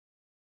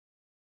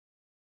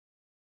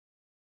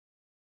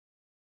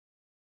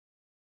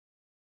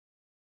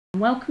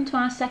welcome to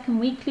our second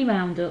weekly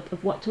roundup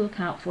of what to look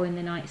out for in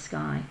the night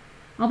sky.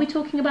 I'll be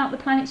talking about the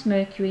planets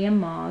Mercury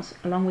and Mars,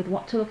 along with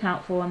what to look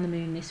out for on the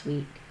Moon this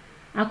week.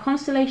 Our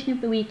constellation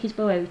of the week is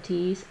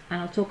Boötes,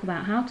 and I'll talk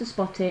about how to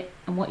spot it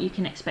and what you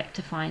can expect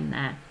to find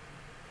there.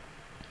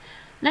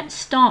 Let's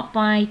start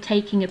by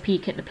taking a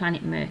peek at the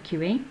planet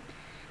Mercury.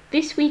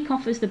 This week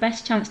offers the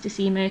best chance to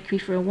see Mercury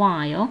for a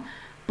while,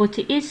 but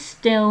it is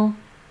still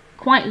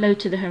quite low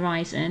to the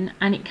horizon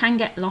and it can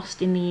get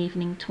lost in the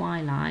evening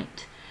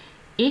twilight.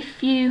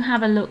 If you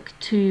have a look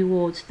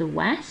towards the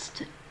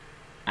west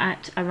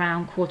at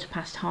around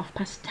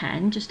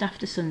 10:15, just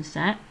after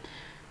sunset,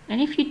 and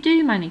if you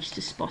do manage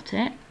to spot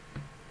it,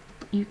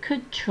 you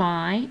could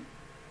try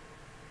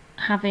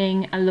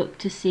having a look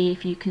to see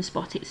if you can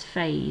spot its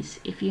phase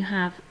if you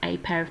have a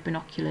pair of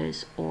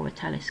binoculars or a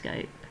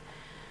telescope.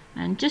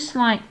 And just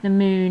like the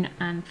Moon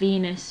and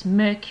Venus,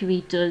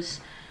 Mercury does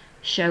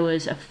show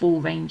us a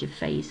full range of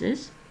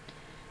phases.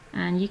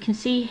 And you can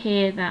see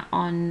here that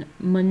on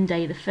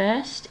Monday the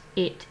 1st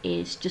it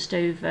is just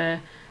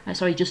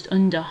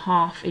under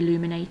half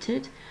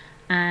illuminated,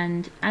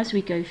 and as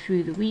we go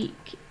through the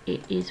week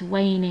it is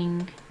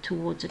waning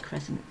towards a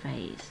crescent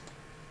phase.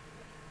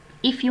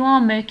 If you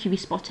are Mercury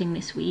spotting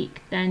this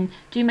week, then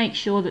do make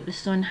sure that the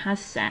sun has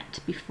set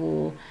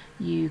before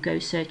you go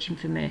searching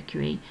for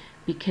Mercury,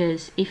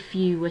 because if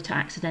you were to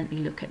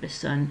accidentally look at the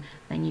sun,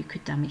 then you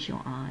could damage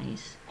your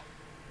eyes.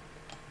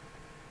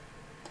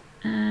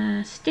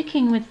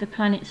 Sticking with the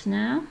planets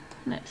now,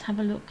 let's have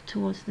a look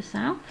towards the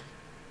south.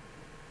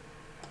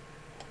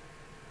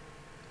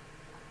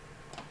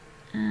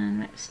 And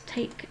let's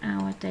take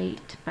our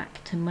date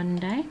back to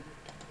Monday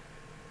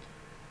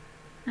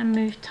and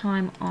move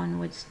time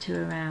onwards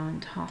to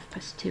around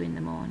 2:30 in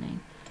the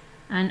morning.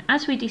 And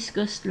as we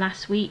discussed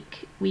last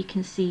week, we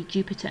can see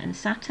Jupiter and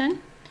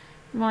Saturn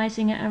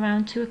rising at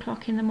around 2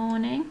 o'clock in the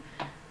morning.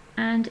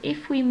 And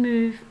if we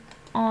move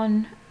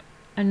on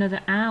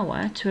another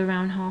hour to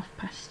around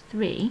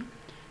 3:30,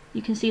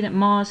 you can see that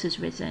Mars has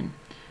risen.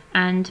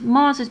 And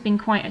Mars has been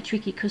quite a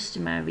tricky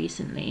customer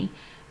recently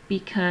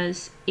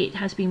because it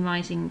has been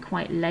rising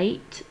quite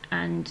late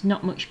and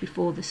not much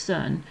before the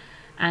sun,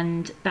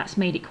 and that's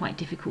made it quite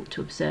difficult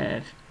to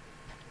observe.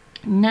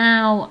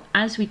 Now,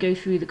 as we go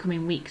through the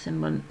coming weeks and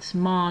months,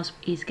 Mars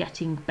is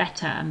getting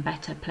better and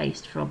better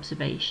placed for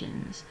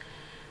observations.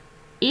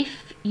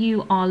 If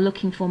you are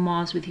looking for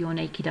Mars with your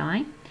naked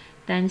eye,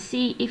 then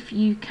see if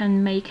you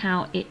can make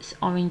out its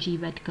orangey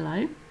red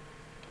glow.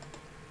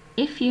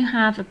 If you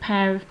have a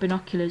pair of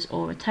binoculars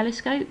or a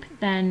telescope,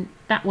 then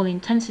that will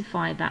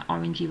intensify that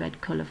orangey red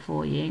colour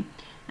for you,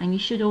 and you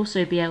should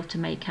also be able to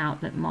make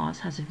out that Mars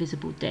has a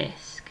visible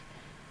disk.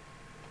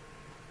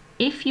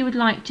 If you would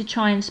like to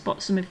try and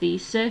spot some of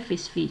these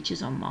surface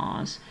features on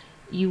Mars,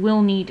 you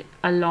will need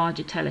a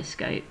larger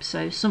telescope,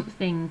 so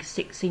something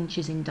 6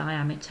 inches in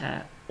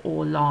diameter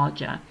or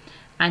larger,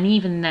 and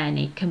even then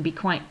it can be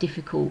quite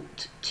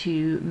difficult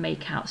to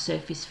make out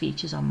surface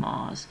features on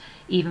Mars,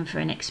 even for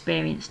an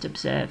experienced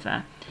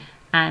observer.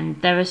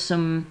 And there are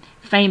some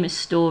famous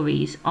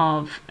stories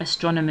of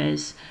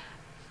astronomers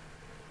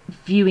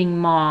viewing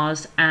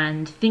Mars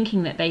and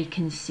thinking that they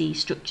can see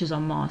structures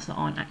on Mars that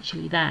aren't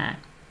actually there.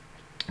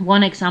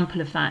 One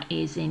example of that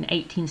is in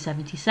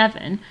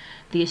 1877,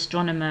 the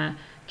astronomer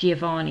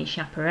Giovanni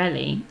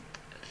Schiaparelli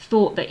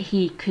thought that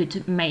he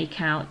could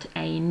make out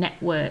a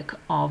network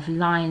of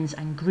lines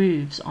and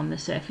grooves on the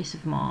surface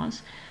of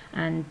Mars,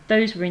 and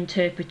those were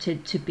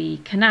interpreted to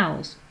be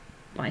canals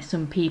by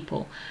some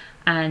people,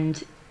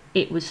 and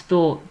it was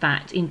thought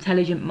that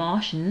intelligent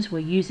Martians were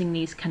using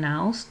these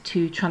canals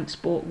to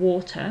transport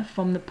water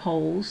from the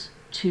poles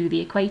to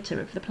the equator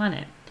of the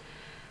planet.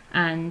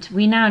 And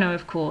we now know,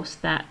 of course,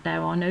 that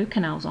there are no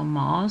canals on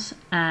Mars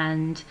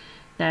and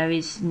there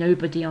is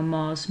nobody on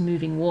Mars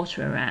moving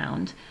water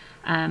around.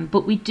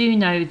 But we do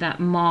know that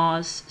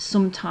Mars,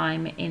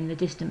 sometime in the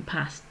distant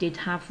past, did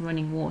have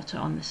running water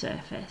on the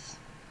surface.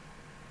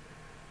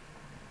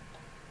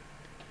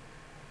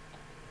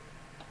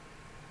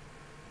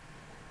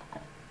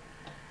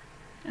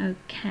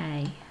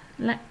 Okay,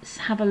 let's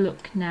have a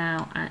look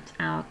now at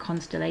our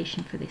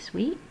constellation for this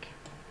week.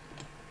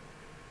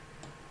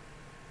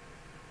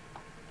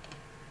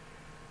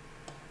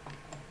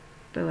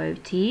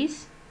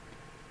 Boötes,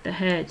 the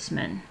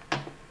Herdsman.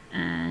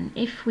 And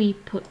if we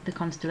put the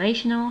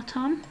constellation art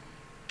on,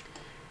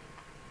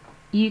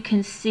 you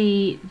can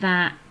see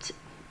that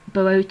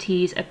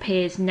Boötes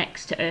appears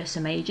next to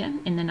Ursa Major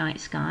in the night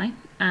sky.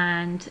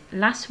 And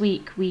last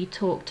week we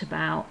talked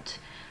about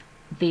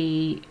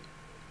the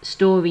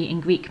story in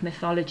Greek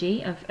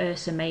mythology of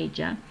Ursa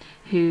Major,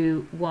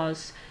 who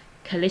was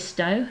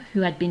Callisto,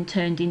 who had been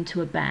turned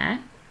into a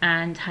bear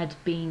and had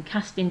been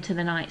cast into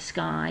the night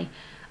sky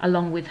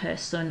along with her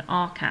son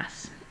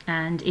Arcturus.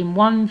 And in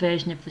one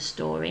version of the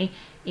story,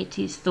 it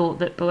is thought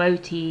that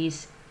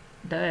Boötes,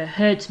 the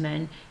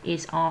herdsman,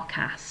 is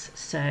Arcturus,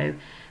 so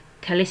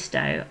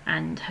Callisto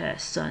and her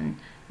son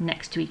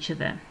next to each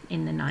other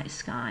in the night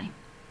sky.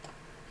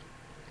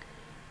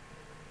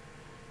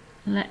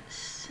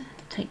 Let's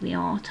take the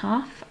art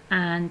off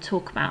and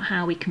talk about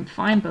how we can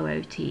find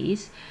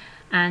Boötes.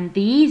 And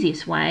the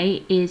easiest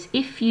way is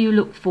if you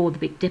look for the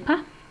Big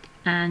Dipper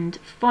and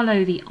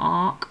follow the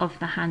arc of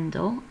the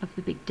handle of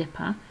the Big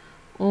Dipper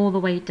all the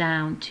way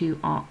down to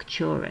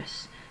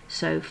Arcturus.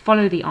 So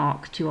follow the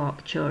arc to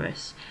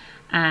Arcturus,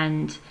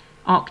 and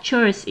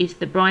Arcturus is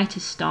the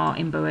brightest star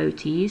in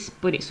Boötes,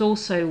 but it's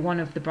also one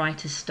of the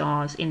brightest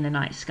stars in the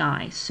night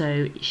sky,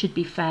 so it should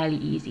be fairly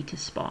easy to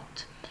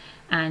spot.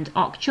 And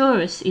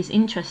Arcturus is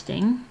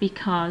interesting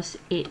because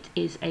it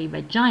is a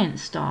red giant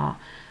star,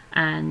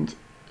 and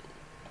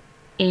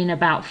in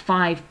about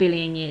 5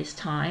 billion years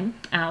time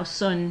our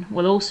sun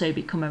will also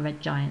become a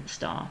red giant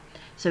star.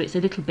 So it's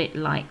a little bit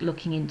like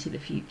looking into the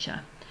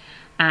future,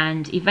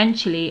 and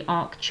eventually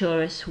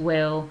Arcturus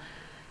will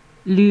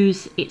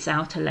lose its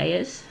outer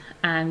layers,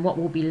 and what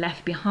will be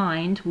left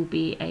behind will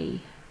be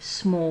a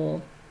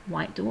small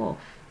white dwarf.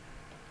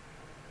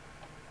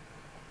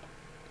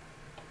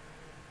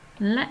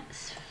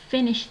 Let's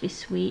finish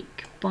this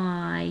week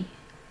by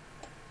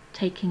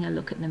taking a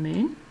look at the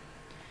moon.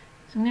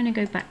 So I'm going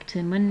to go back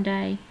to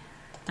Monday,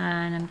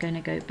 and I'm going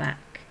to go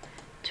back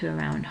to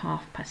around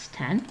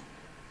 10:30.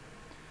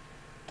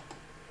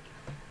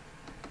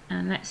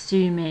 And let's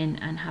zoom in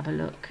and have a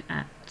look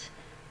at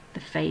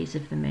the phase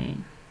of the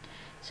moon.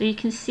 So you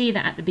can see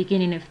that at the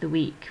beginning of the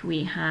week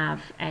we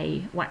have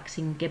a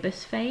waxing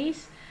gibbous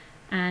phase,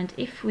 and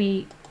if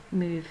we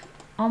move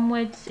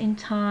onwards in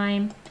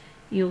time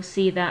you'll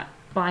see that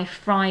by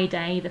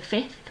Friday the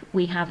 5th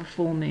we have a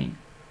full moon.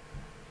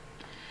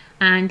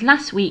 And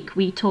last week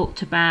we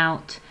talked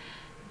about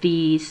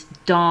these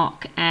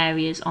dark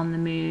areas on the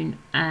moon,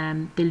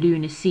 the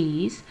lunar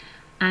seas,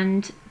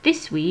 and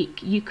this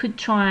week you could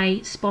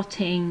try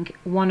spotting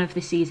one of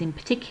the seas in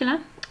particular,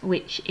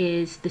 which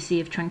is the Sea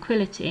of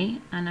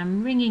Tranquility, and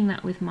I'm ringing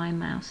that with my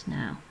mouse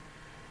now.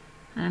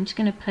 And I'm just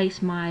going to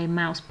place my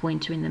mouse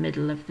pointer in the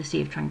middle of the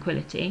Sea of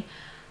Tranquility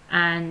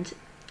and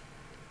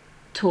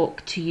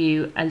talk to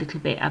you a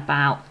little bit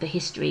about the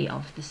history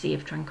of the Sea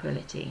of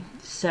Tranquility.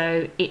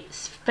 So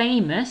it's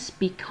famous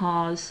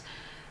because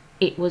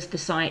it was the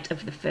site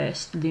of the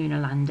first lunar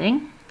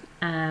landing,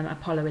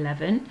 Apollo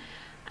 11,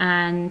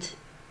 and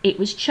it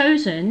was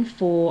chosen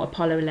for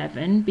Apollo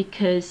 11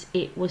 because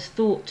it was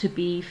thought to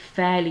be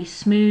fairly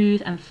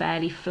smooth and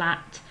fairly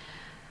flat,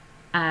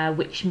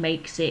 which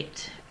makes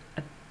it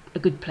a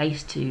good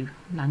place to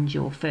land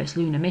your first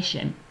lunar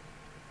mission.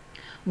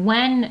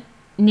 When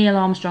Neil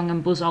Armstrong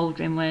and Buzz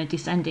Aldrin were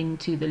descending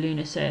to the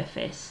lunar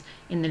surface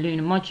in the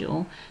lunar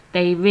module,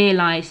 they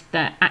realised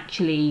that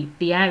actually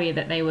the area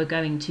that they were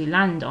going to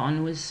land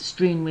on was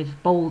strewn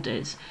with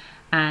boulders,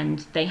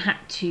 and they had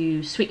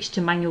to switch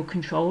to manual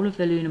control of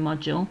the lunar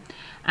module,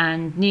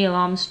 and Neil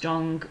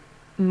Armstrong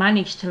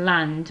managed to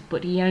land,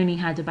 but he only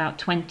had about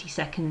 20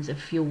 seconds of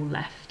fuel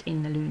left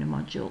in the lunar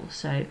module,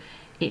 so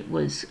it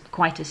was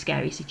quite a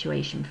scary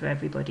situation for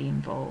everybody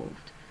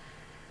involved.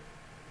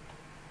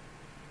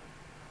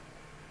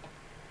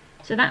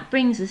 So that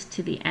brings us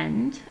to the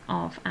end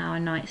of our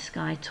night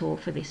sky tour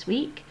for this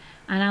week,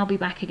 and I'll be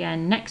back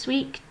again next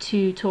week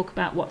to talk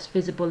about what's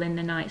visible in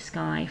the night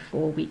sky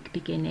for week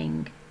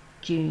beginning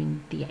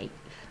June the 8th.